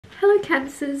Hello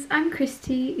Cancers, I'm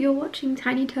Christy, you're watching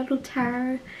Tiny Turtle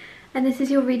Tarot and this is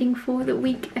your reading for the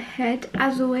week ahead.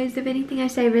 As always, if anything I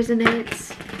say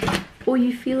resonates or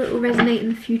you feel it will resonate in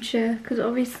the future, because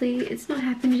obviously it's not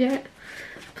happened yet,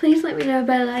 please let me know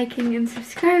by liking and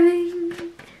subscribing.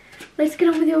 Let's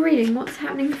get on with your reading. What's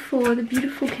happening for the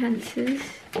beautiful Cancers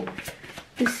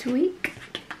this week?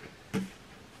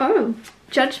 Oh,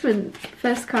 Judgment,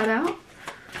 first card out.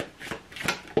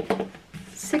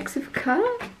 Six of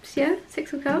Cups, yeah,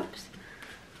 Six of Cups.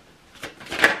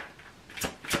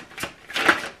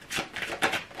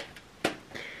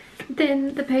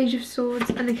 Then the Page of Swords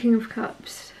and the King of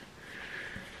Cups.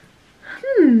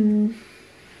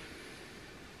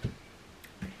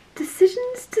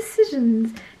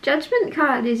 Decisions. Judgment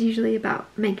card is usually about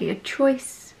making a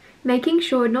choice. Making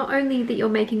sure not only that you're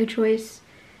making a choice,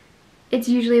 it's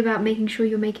usually about making sure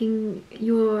you're making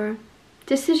your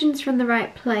decisions from the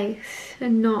right place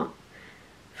and not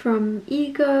from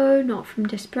ego, not from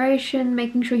desperation,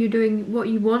 making sure you're doing what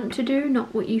you want to do,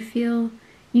 not what you feel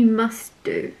you must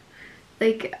do.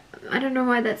 Like, I don't know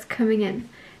why that's coming in.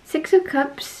 Six of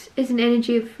Cups is an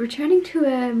energy of returning to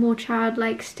a more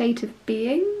childlike state of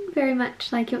being, very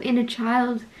much like your inner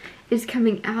child is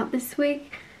coming out this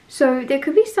week. So there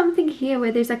could be something here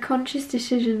where there's a conscious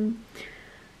decision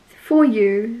for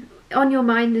you on your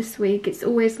mind this week. It's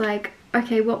always like,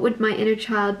 okay, what would my inner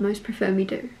child most prefer me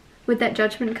do? With that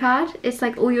Judgment card, it's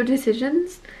like all your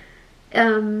decisions,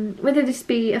 whether this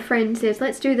be a friend says,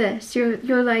 let's do this,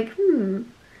 you're like,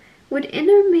 would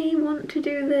inner me want to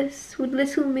do this? Would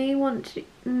little me want to?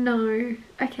 No.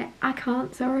 Okay, I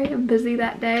can't, sorry, I'm busy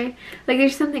that day. Like,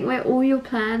 there's something where all your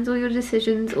plans, all your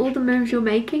decisions, all the moves you're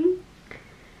making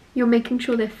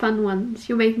sure they're fun ones.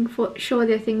 You're making sure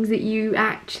they're things that you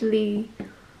actually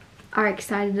are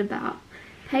excited about.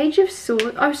 Page of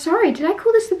Swords. Oh, sorry, did I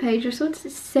call this the Page of Swords?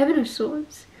 It's Seven of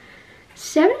Swords.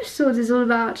 Seven of Swords is all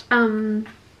about,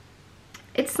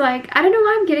 it's like, I don't know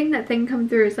why I'm getting that thing come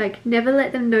through. It's like, never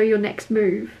let them know your next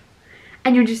move.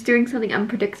 And you're just doing something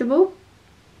unpredictable.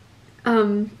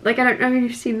 Like, I don't know if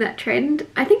you've seen that trend.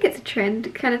 I think it's a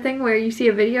trend kind of thing where you see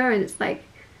a video and it's like,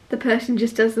 the person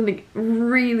just does something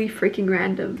really freaking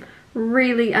random,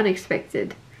 really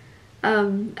unexpected.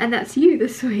 And that's you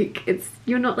this week.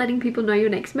 You're not letting people know your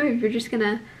next move. You're just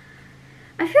gonna,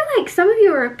 I feel like some of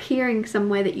you are appearing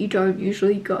somewhere that you don't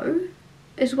usually go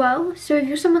as well. So if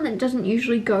you're someone that doesn't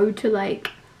usually go to,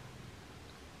 like,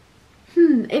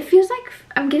 it feels like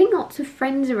I'm getting lots of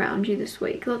friends around you this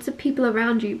week, lots of people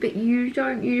around you, but you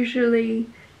don't usually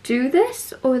do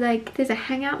this, or like there's a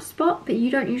hangout spot but you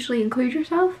don't usually include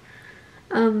yourself,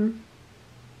 and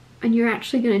you're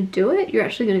actually gonna do it. You're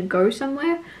actually gonna go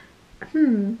somewhere.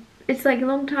 It's like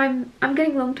long time, I'm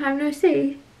getting long time no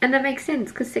see, and that makes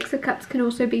sense because Six of Cups can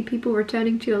also be people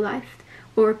returning to your life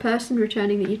or a person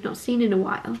returning that you've not seen in a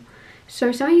while.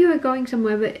 So some of you are going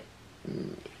somewhere but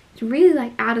it's really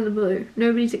like out of the blue.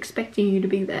 Nobody's expecting you to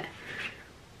be there,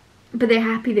 but they're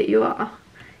happy that you are.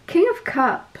 King of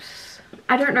Cups,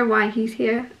 I don't know why he's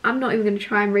here. I'm not even going to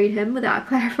try and read him without a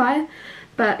clarifier.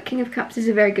 But King of Cups is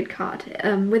a very good card.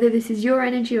 Whether this is your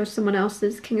energy or someone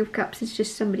else's, King of Cups is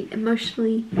just somebody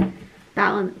emotionally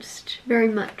balanced, very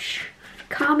much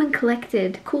calm and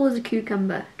collected, cool as a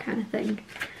cucumber kind of thing.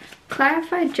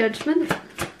 Clarified Judgment.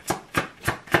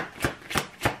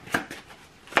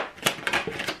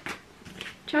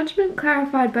 Judgment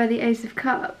clarified by the Ace of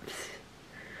Cups.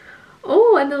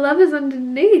 Oh, and the Lovers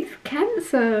underneath.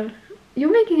 Cancer. You're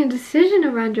making a decision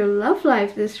around your love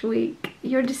life this week.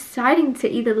 You're deciding to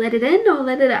either let it in or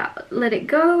let it out. Let it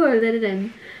go or let it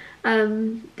in.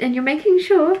 And you're making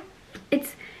sure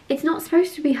it's not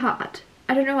supposed to be hard.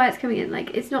 I don't know why it's coming in. Like,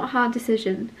 it's not a hard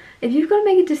decision. If you've got to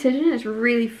make a decision and it's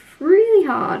really, really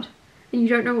hard and you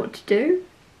don't know what to do,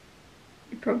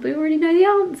 you probably already know the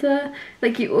answer.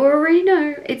 Like, you already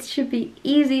know. It should be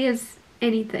easy as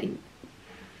anything.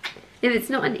 If it's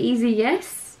not an easy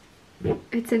yes,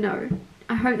 it's a no.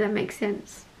 I hope that makes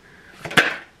sense.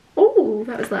 Oh,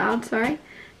 that was loud, sorry.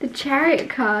 The Chariot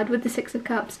card with the Six of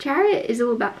Cups. Chariot is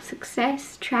all about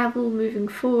success, travel, moving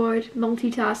forward,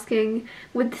 multitasking.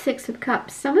 With the Six of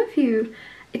Cups, some of you,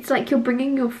 it's like you're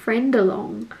bringing your friend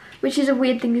along, which is a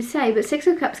weird thing to say, but Six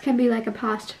of Cups can be like a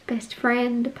past best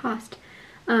friend, a past,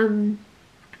 with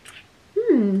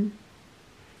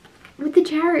the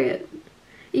Chariot.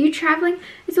 Are you traveling?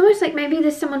 It's almost like maybe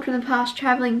there's someone from the past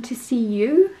traveling to see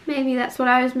you. Maybe that's what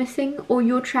I was missing. Or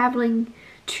you're traveling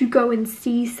to go and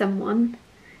see someone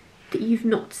that you've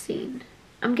not seen.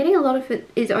 I'm getting a lot of it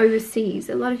is overseas.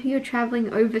 A lot of you are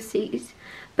traveling overseas.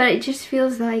 But it just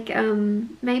feels like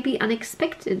maybe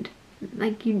unexpected.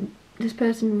 Like this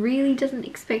person really doesn't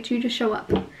expect you to show up.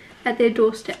 at their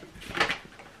doorstep.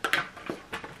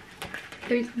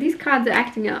 These cards are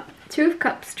acting up. Two of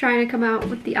Cups trying to come out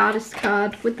with the Artist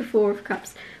card, with the Four of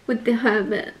Cups, with the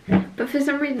Hermit. But for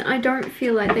some reason I don't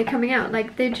feel like they're coming out.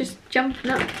 Like they're just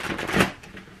jumping up.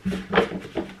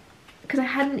 Because I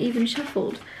hadn't even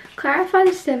shuffled. Clarify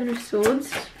the Seven of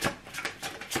Swords.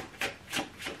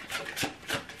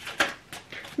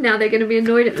 Now they're going to be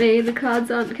annoyed at me. The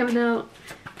cards aren't coming out.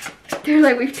 They're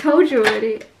like, we've told you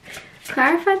already.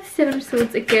 Clarify the Seven of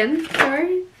Swords again.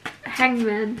 Sorry.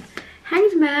 Hangman.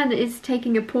 Hanged Man is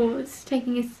taking a pause,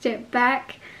 taking a step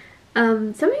back.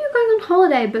 Some of you are going on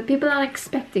holiday, but people aren't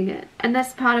expecting it. And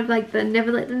that's part of like the never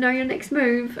let them know your next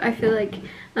move. I feel like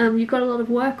you've got a lot of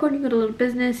work on, you've got a lot of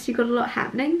business, you've got a lot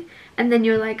happening. And then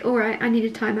you're like, alright, I need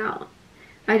a time out.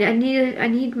 I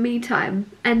need me time.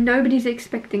 And nobody's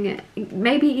expecting it.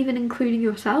 Maybe even including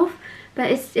yourself.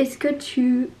 But it's good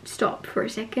to stop for a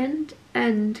second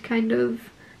and kind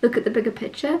of look at the bigger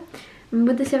picture. And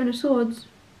with the Seven of Swords,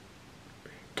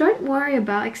 don't worry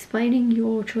about explaining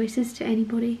your choices to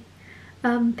anybody.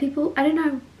 People, I don't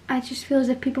know, I just feel as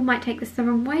if people might take this the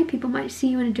wrong way. People might see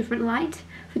you in a different light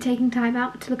for taking time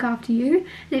out to look after you.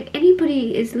 And if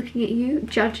anybody is looking at you,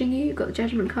 judging you, you've got the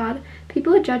Judgment card,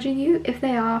 people are judging you if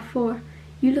they are for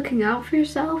you looking out for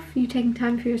yourself, you taking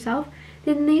time for yourself,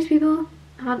 then these people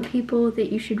aren't people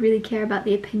that you should really care about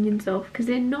the opinions of, because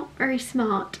they're not very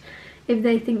smart if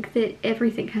they think that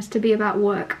everything has to be about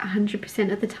work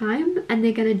 100% of the time and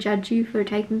they're going to judge you for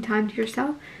taking time to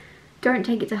yourself. Don't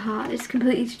take it to heart. It's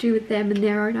completely to do with them and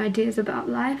their own ideas about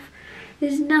life.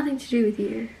 There's nothing to do with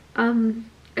you.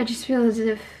 I just feel as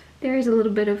if there is a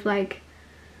little bit of like,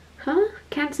 huh?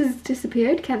 Cancer's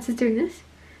disappeared? Cancer's doing this?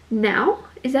 Now?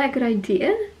 Is that a good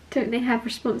idea? Don't they have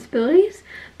responsibilities?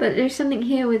 But there's something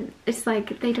here with, it's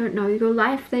like they don't know your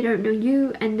life, they don't know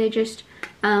you, and they're just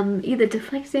either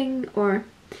deflecting or,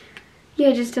 yeah,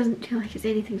 it just doesn't feel like it's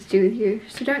anything to do with you.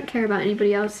 So don't care about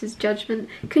anybody else's judgment.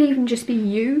 It could even just be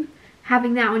you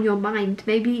having that on your mind.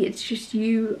 Maybe it's just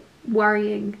you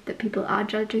worrying that people are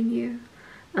judging you.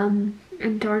 And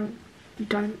don't.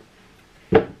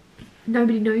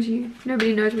 Nobody knows you.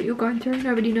 Nobody knows what you're going through.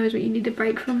 Nobody knows what you need to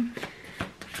break from.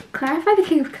 Clarify the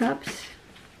King of Cups.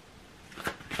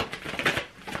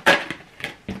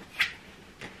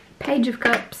 Page of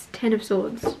Cups. Ten of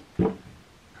Swords.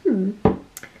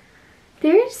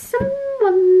 There is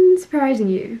someone surprising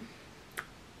you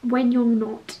when you're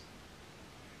not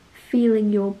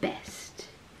feeling your best.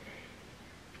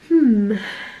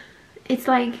 It's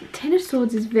like Ten of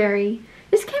Swords is very,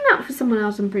 this came out for someone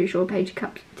else, I'm pretty sure. Page of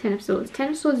Cups, Ten of Swords. Ten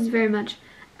of Swords is very much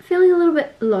feeling a little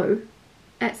bit low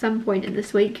at some point in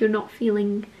this week. You're not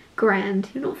feeling grand,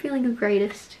 you're not feeling the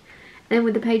greatest. And then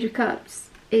with the Page of Cups,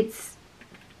 it's,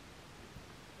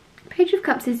 Page of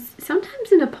Cups is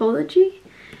sometimes an apology,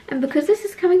 and because this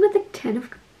is coming with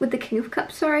the King of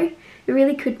Cups, sorry, it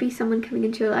really could be someone coming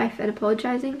into your life and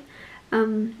apologizing,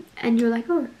 and you're like,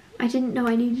 oh, I didn't know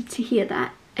I needed to hear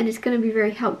that, and it's going to be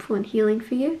very helpful and healing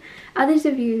for you. Others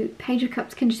of you, Page of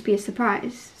Cups can just be a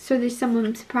surprise. So there's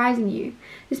someone surprising you.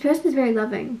 This person is very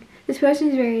loving. This person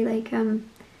is very like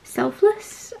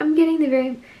selfless. I'm getting, they're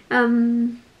very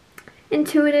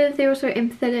intuitive. They're also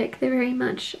empathetic. They're very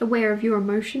much aware of your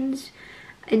emotions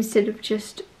instead of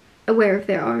just aware of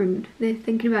their own. They're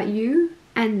thinking about you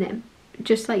and them.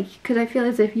 Just like, because I feel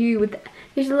as if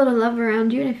there's a lot of love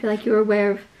around you, and I feel like you're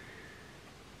aware of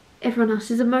everyone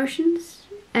else's emotions,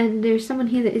 and there's someone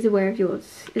here that is aware of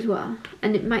yours as well.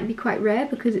 And it might be quite rare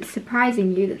because it's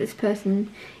surprising you that this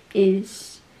person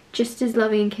is just as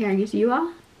loving and caring as you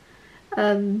are,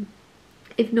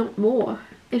 if not more.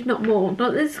 Not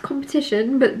that there's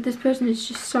competition, but this person is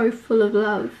just so full of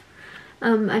love.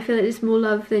 I feel like there's more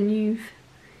love than you've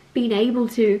been able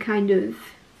to kind of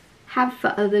have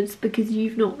for others because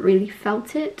you've not really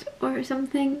felt it or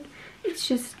something. It's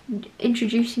just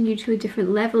introducing you to a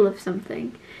different level of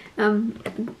something.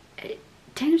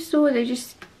 Ten of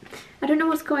Swords, I don't know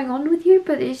what's going on with you,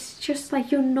 but it's just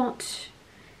like you're not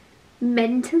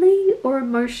mentally or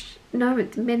no,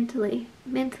 it's mentally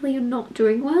you're not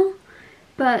doing well,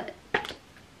 but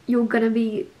you're gonna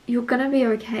be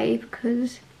okay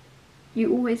because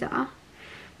you always are,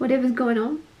 whatever's going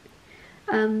on.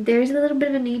 There is a little bit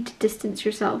of a need to distance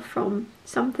yourself from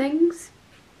some things,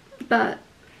 but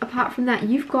apart from that,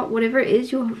 you've got whatever it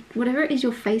is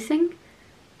you're facing,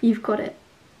 you've got it.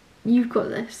 You've got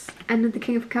this. And with the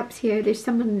King of Cups here, there's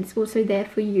someone that's also there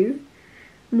for you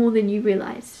more than you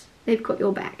realise. They've got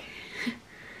your back,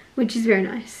 which is very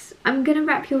nice. I'm going to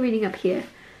wrap your reading up here.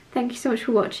 Thank you so much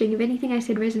for watching. If anything I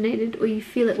said resonated or you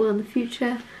feel it will in the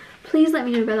future, please let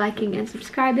me know by liking and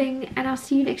subscribing, and I'll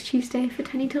see you next Tuesday for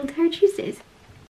Tiny Little Tarot Tuesdays.